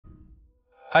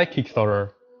Hi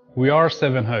Kickstarter, we are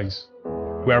 7Hugs.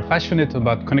 We are passionate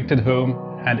about connected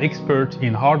home and expert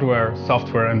in hardware,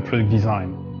 software and product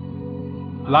design.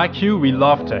 Like you, we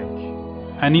love tech,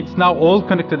 and it's now all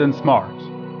connected and smart.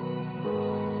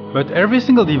 But every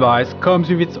single device comes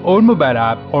with its own mobile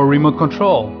app or remote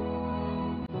control.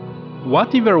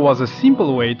 What if there was a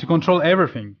simple way to control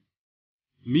everything?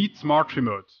 Meet Smart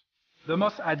Remote, the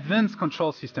most advanced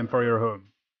control system for your home.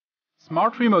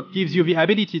 Smart Remote gives you the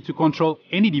ability to control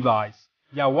any device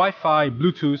via Wi-Fi,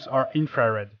 Bluetooth or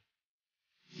infrared.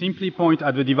 Simply point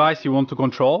at the device you want to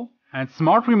control and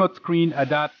Smart Remote screen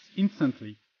adapts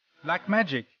instantly, like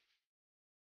magic.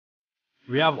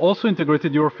 We have also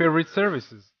integrated your favorite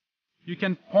services. You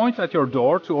can point at your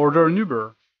door to order an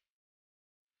Uber,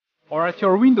 or at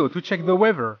your window to check the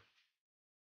weather.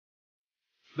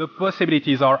 The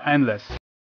possibilities are endless.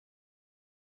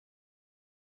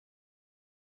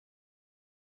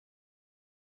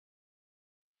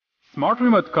 Smart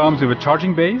Remote comes with a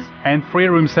charging base and 3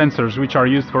 room sensors which are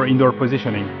used for indoor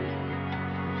positioning.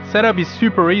 Setup is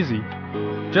super easy.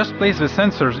 Just place the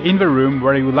sensors in the room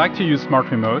where you would like to use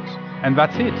Smart Remote, and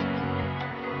that's it.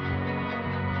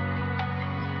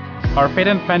 Our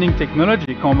patent pending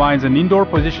technology combines an indoor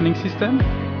positioning system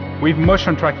with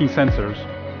motion tracking sensors,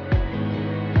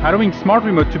 allowing Smart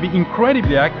Remote to be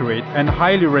incredibly accurate and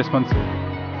highly responsive.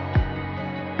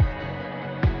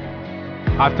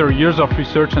 After years of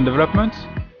research and development,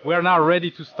 we are now ready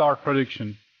to start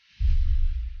production.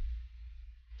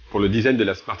 Pour le design de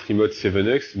la Smart Remote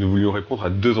 7X, nous voulions répondre à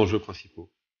 2 enjeux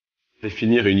principaux.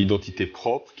 Définir une identité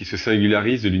propre qui se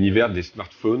singularise de l'univers des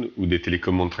smartphones ou des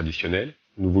télécommandes traditionnelles.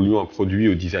 Nous voulions un produit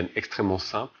au design extrêmement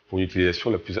simple pour une utilisation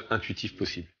la plus intuitive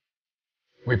possible.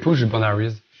 We pushed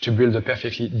boundaries to build a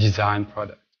perfectly designed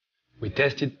product. We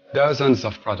tested dozens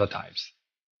of prototypes.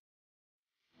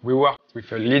 We worked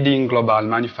with a leading global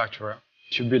manufacturer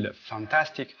to build a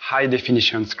fantastic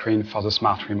high-definition screen for the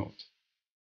Smart Remote.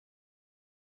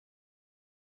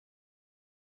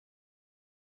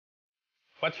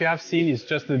 What you have seen is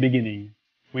just the beginning.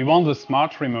 We want the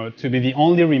Smart Remote to be the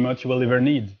only remote you will ever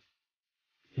need.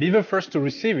 Be the first to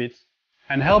receive it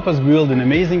and help us build an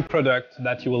amazing product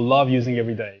that you will love using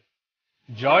every day.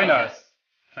 Join us!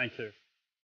 Thank you.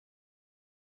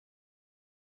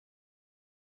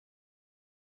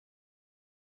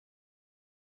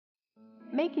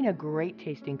 Making a great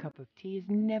tasting cup of tea is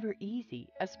never easy,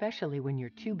 especially when you're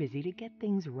too busy to get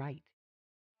things right.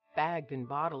 Bagged and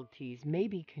bottled teas may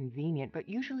be convenient, but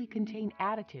usually contain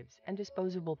additives and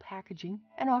disposable packaging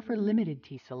and offer limited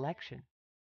tea selection.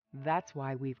 That's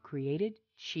why we've created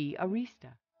Tea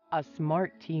Arista, a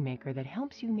smart tea maker that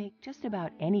helps you make just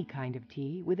about any kind of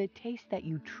tea with a taste that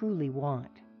you truly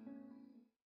want.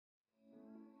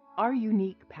 Our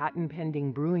unique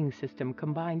patent-pending brewing system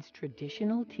combines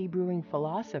traditional tea brewing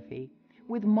philosophy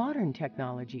with modern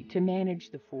technology to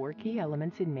manage the 4 key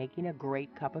elements in making a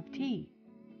great cup of tea.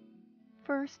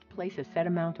 First, place a set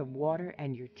amount of water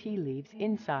and your tea leaves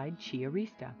inside Tea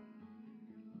Arista.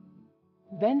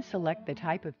 Then select the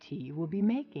type of tea you will be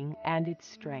making and its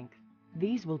strength.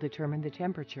 These will determine the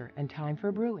temperature and time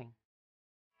for brewing.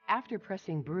 After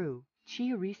pressing brew,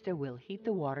 Tea Arista will heat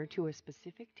the water to a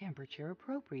specific temperature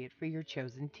appropriate for your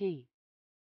chosen tea.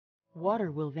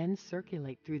 Water will then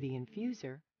circulate through the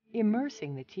infuser,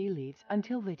 immersing the tea leaves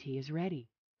until the tea is ready.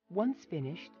 Once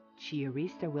finished, Tea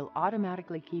Arista will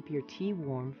automatically keep your tea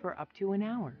warm for up to an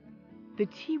hour. The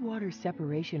tea-water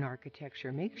separation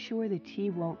architecture makes sure the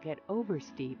tea won't get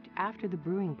oversteeped after the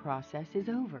brewing process is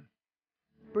over.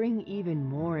 Bring even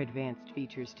more advanced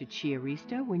features to Tea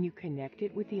Arista when you connect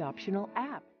it with the optional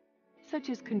app, such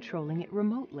as controlling it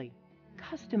remotely,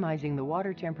 customizing the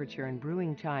water temperature and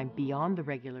brewing time beyond the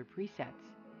regular presets,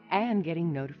 and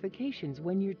getting notifications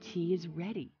when your tea is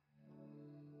ready.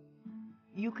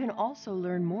 You can also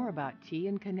learn more about tea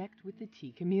and connect with the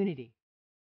tea community.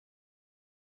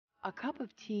 A cup of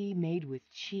tea made with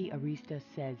Tea Arista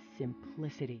says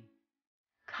simplicity.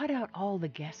 Cut out all the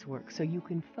guesswork so you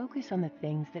can focus on the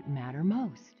things that matter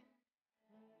most.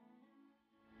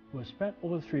 We spent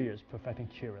over 3 years perfecting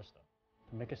Tea Arista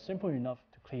to make it simple enough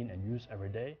to clean and use every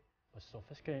day, but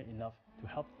sophisticated enough to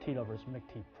help tea lovers make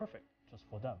tea perfect just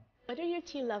for them. Whether you're a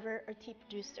tea lover or tea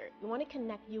producer, we want to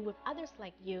connect you with others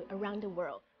like you around the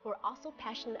world who are also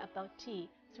passionate about tea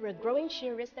through a growing Tea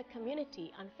Arista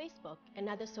community on Facebook and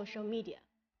other social media.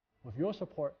 With your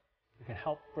support, we can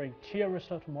help bring Tea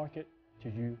Arista to market, to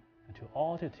you, and to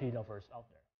all the tea lovers out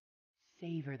there.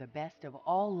 Savor the best of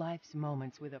all life's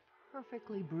moments with a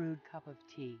perfectly brewed cup of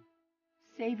tea.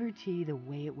 Savor tea the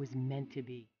way it was meant to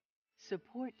be.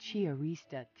 Support Tea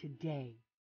Arista today.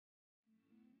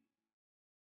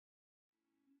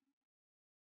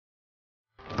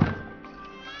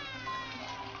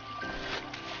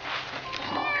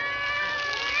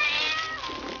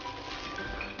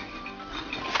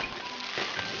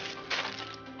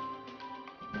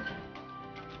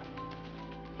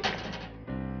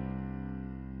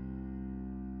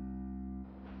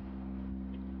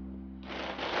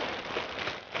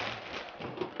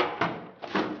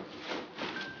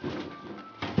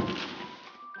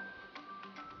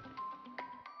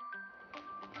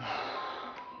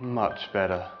 Much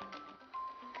better.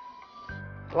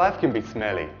 Life can be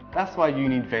smelly. That's why you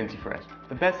need VentiFresh,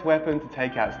 the best weapon to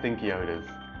take out stinky odours.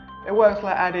 It works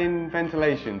like adding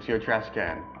ventilation to your trash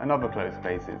can and other closed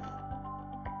spaces.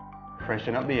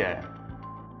 Freshen up the air.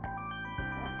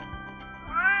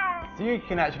 So you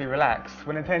can actually relax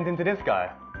when attending to this guy.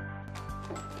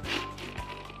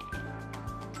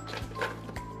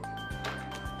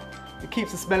 It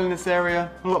keeps the smell in this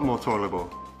area a lot more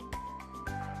tolerable.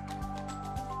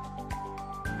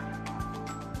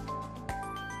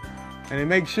 And it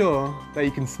makes sure that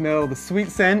you can smell the sweet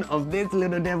scent of this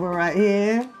little devil right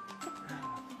here,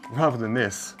 rather than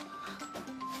this.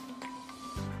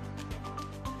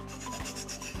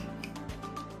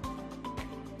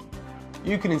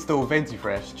 You can install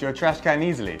VentiFresh to your trash can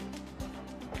easily.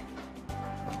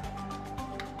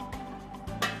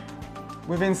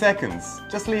 Within seconds,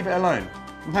 just leave it alone,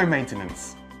 no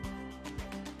maintenance.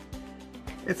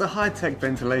 It's a high-tech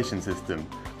ventilation system,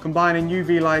 combining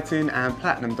UV lighting and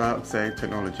platinum dioxide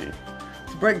technology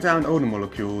to break down odor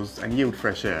molecules and yield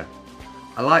fresh air.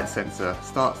 A light sensor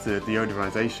starts the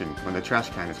deodorization when the trash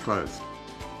can is closed.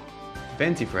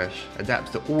 VentiFresh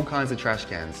adapts to all kinds of trash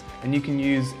cans, and you can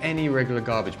use any regular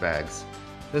garbage bags.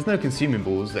 There's no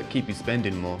consumables that keep you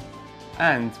spending more.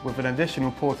 And with an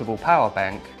additional portable power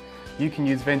bank, you can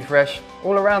use VentiFresh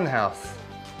all around the house.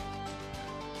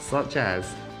 Such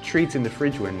as treating the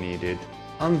fridge when needed,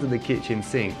 under the kitchen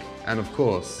sink, and of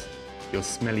course, your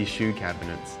smelly shoe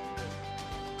cabinets.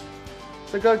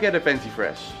 So go get a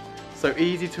VentiFresh. So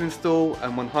easy to install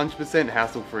and 100%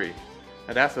 hassle-free.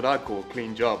 And that's what I call a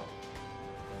clean job.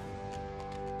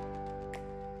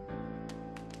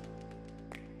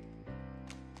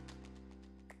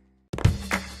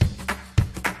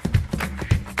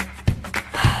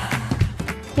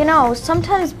 You know,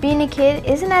 sometimes being a kid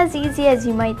isn't as easy as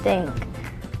you might think.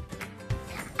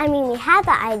 I mean, we have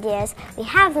the ideas, we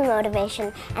have the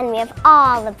motivation, and we have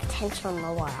all the potential in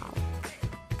the world.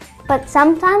 But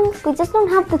sometimes we just don't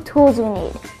have the tools we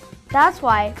need. That's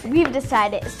why we've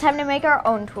decided it's time to make our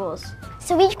own tools.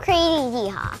 So we've created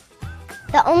Yeehaw,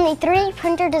 the only 3D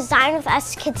printer designed with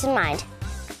us kids in mind.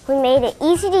 We made it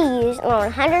easy to use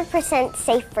and 100%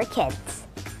 safe for kids.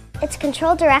 It's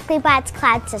controlled directly by its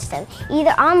cloud system,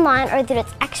 either online or through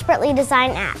its expertly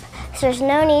designed app, so there's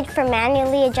no need for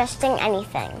manually adjusting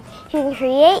anything. You can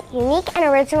create unique and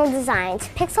original designs,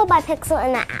 pixel by pixel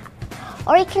in the app.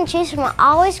 Or you can choose from an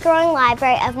always growing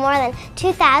library of more than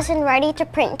 2,000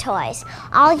 ready-to-print toys.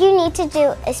 All you need to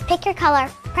do is pick your color,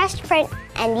 press print,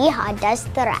 and Yeehaw does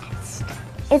the rest.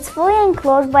 It's fully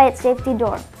enclosed by its safety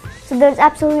door, so there's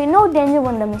absolutely no danger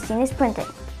when the machine is printing.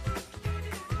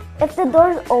 If the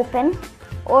door is open,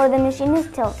 or the machine is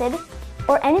tilted,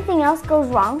 or anything else goes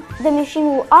wrong, the machine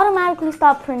will automatically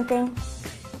stop printing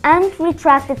and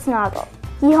retract its nozzle.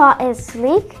 Yeehaw is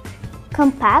sleek,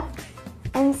 compact,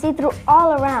 and see-through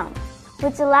all around,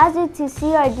 which allows you to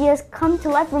see ideas come to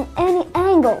life from any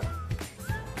angle.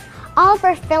 All of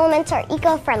our filaments are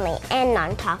eco-friendly and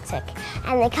non-toxic,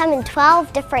 and they come in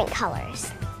 12 different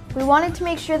colors. We wanted to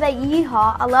make sure that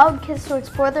Yeehaw allowed kids to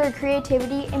explore their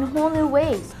creativity in whole new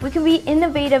ways. We can be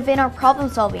innovative in our problem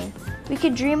solving. We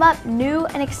can dream up new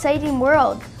and exciting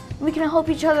worlds. We can help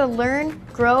each other learn,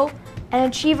 grow, and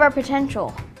achieve our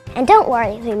potential. And don't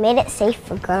worry, we made it safe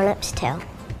for grown-ups too.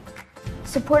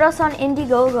 Support us on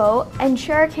Indiegogo and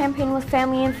share our campaign with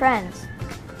family and friends.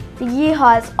 The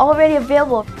Yeehaw is already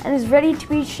available and is ready to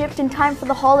be shipped in time for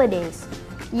the holidays.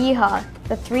 Yeehaw,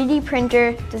 the 3D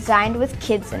printer designed with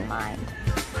kids in mind.